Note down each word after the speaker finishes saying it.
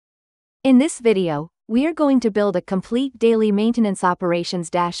In this video, we are going to build a complete daily maintenance operations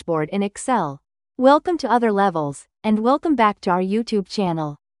dashboard in Excel. Welcome to Other Levels, and welcome back to our YouTube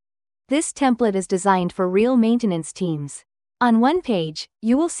channel. This template is designed for real maintenance teams. On one page,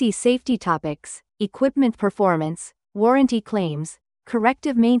 you will see safety topics, equipment performance, warranty claims,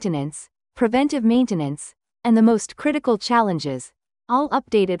 corrective maintenance, preventive maintenance, and the most critical challenges, all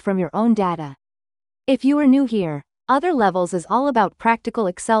updated from your own data. If you are new here, Other Levels is all about practical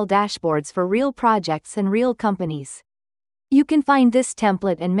Excel dashboards for real projects and real companies. You can find this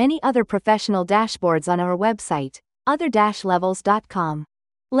template and many other professional dashboards on our website, other-levels.com.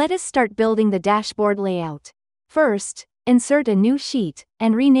 Let us start building the dashboard layout. First, insert a new sheet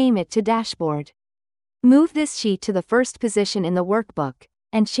and rename it to Dashboard. Move this sheet to the first position in the workbook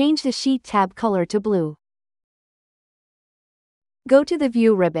and change the sheet tab color to blue. Go to the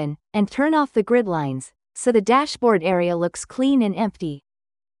View ribbon and turn off the grid lines, so the dashboard area looks clean and empty.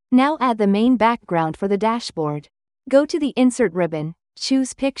 Now add the main background for the dashboard. Go to the Insert ribbon,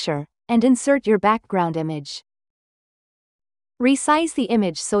 choose Picture, and insert your background image. Resize the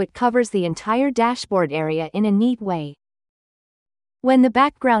image so it covers the entire dashboard area in a neat way. When the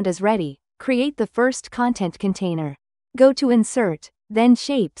background is ready, create the first content container. Go to Insert, then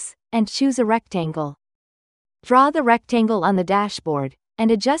Shapes, and choose a rectangle. Draw the rectangle on the dashboard, and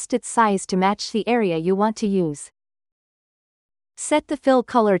adjust its size to match the area you want to use. Set the fill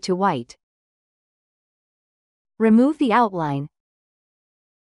color to white. Remove the outline,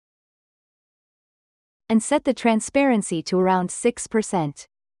 and set the transparency to around 6%.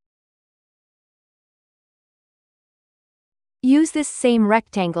 Use this same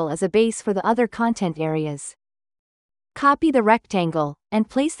rectangle as a base for the other content areas. Copy the rectangle, and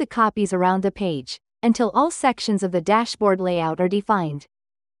place the copies around the page, until all sections of the dashboard layout are defined.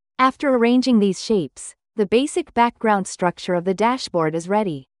 After arranging these shapes, the basic background structure of the dashboard is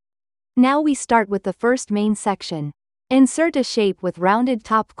ready. Now we start with the first main section. Insert a shape with rounded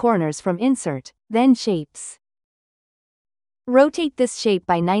top corners from Insert, then Shapes. Rotate this shape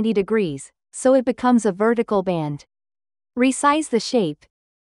by 90 degrees, so it becomes a vertical band. Resize the shape,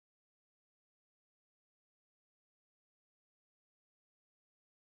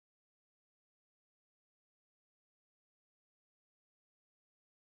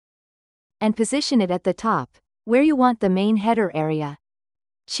 and position it at the top, where you want the main header area.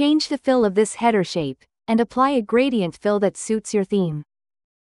 Change the fill of this header shape, and apply a gradient fill that suits your theme.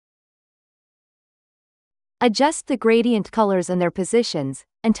 Adjust the gradient colors and their positions,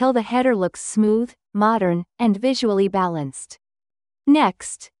 until the header looks smooth, modern, and visually balanced.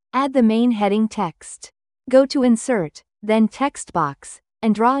 Next, add the main heading text. Go to Insert, then Text Box,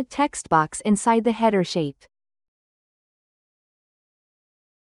 and draw a text box inside the header shape.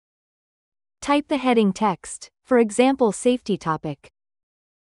 Type the heading text, for example Safety Topic.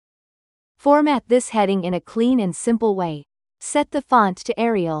 Format this heading in a clean and simple way. Set the font to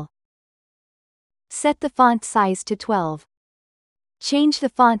Arial. Set the font size to 12. Change the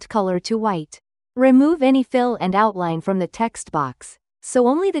font color to white. Remove any fill and outline from the text box, so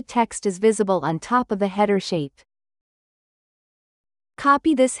only the text is visible on top of the header shape.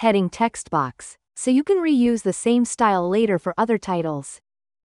 Copy this heading text box, so you can reuse the same style later for other titles.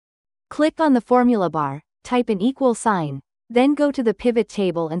 Click on the formula bar, type an equal sign, then go to the pivot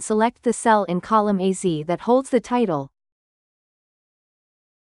table and select the cell in column AZ that holds the title,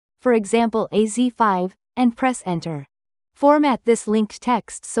 for example AZ5, and press Enter. Format this linked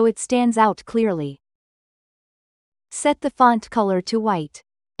text so it stands out clearly. Set the font color to white.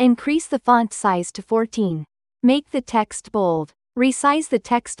 Increase the font size to 14. Make the text bold. Resize the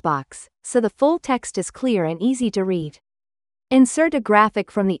text box, so the full text is clear and easy to read. Insert a graphic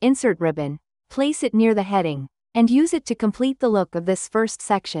from the Insert ribbon, place it near the heading, and use it to complete the look of this first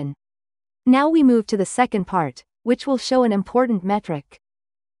section. Now we move to the second part, which will show an important metric.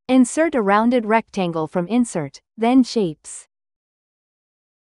 Insert a rounded rectangle from Insert, then Shapes.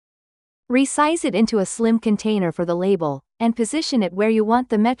 Resize it into a slim container for the label, and position it where you want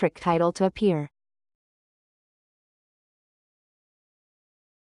the metric title to appear.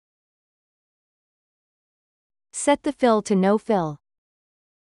 Set the fill to no fill.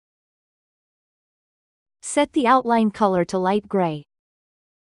 Set the outline color to light gray.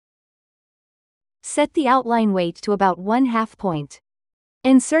 Set the outline weight to about 1/2 point.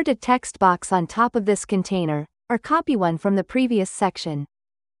 Insert a text box on top of this container, or copy one from the previous section.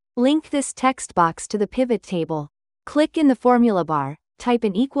 Link this text box to the pivot table. Click in the formula bar, type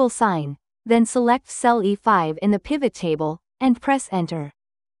an equal sign, then select cell E5 in the pivot table, and press Enter.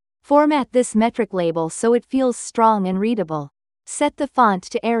 Format this metric label so it feels strong and readable. Set the font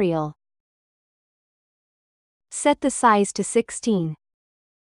to Arial. Set the size to 16.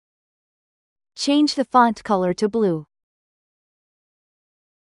 Change the font color to blue.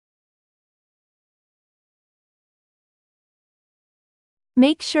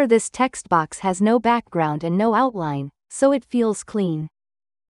 Make sure this text box has no background and no outline, so it feels clean.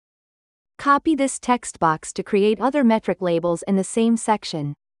 Copy this text box to create other metric labels in the same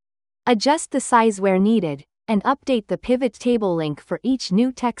section. Adjust the size where needed, and update the pivot table link for each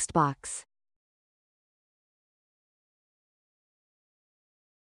new text box.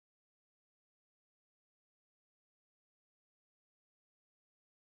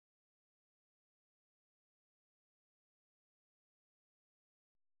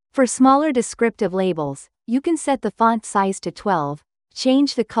 For smaller descriptive labels, you can set the font size to 12,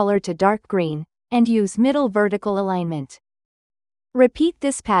 change the color to dark green, and use middle vertical alignment. Repeat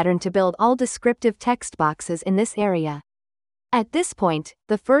this pattern to build all descriptive text boxes in this area. At this point,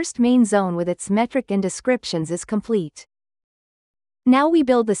 the first main zone with its metric and descriptions is complete. Now we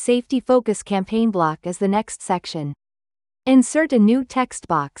build the safety focus campaign block as the next section. Insert a new text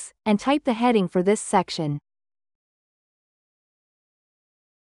box, and type the heading for this section.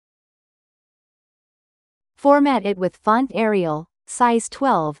 Format it with font Arial, size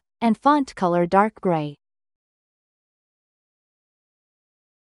 12, and font color dark gray.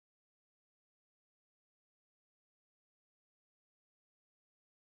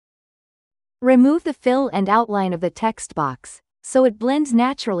 Remove the fill and outline of the text box, so it blends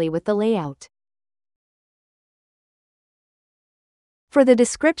naturally with the layout. For the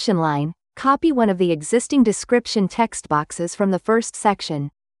description line, copy one of the existing description text boxes from the first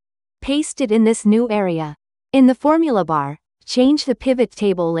section. Paste it in this new area. In the formula bar, change the pivot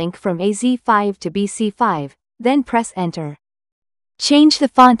table link from AZ5 to BC5, then press Enter. Change the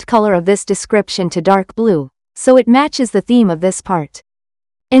font color of this description to dark blue, so it matches the theme of this part.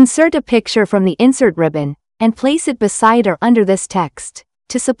 Insert a picture from the Insert ribbon, and place it beside or under this text,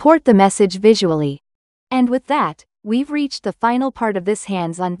 to support the message visually. And with that, we've reached the final part of this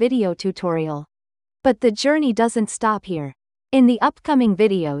hands-on video tutorial. But the journey doesn't stop here. In the upcoming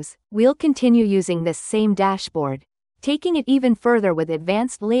videos, we'll continue using this same dashboard, taking it even further with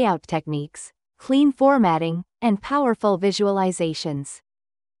advanced layout techniques, clean formatting, and powerful visualizations.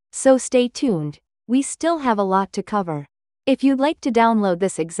 So stay tuned, we still have a lot to cover. If you'd like to download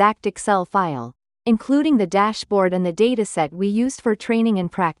this exact Excel file, including the dashboard and the dataset we used for training and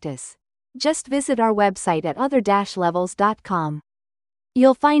practice, just visit our website at other-levels.com.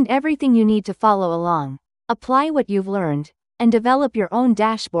 You'll find everything you need to follow along, apply what you've learned, and develop your own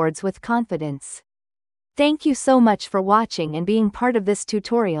dashboards with confidence. Thank you so much for watching and being part of this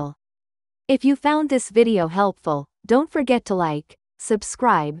tutorial. If you found this video helpful, don't forget to like,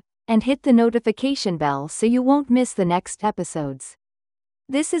 subscribe, and hit the notification bell so you won't miss the next episodes.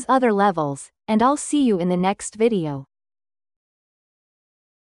 This is Other Levels, and I'll see you in the next video.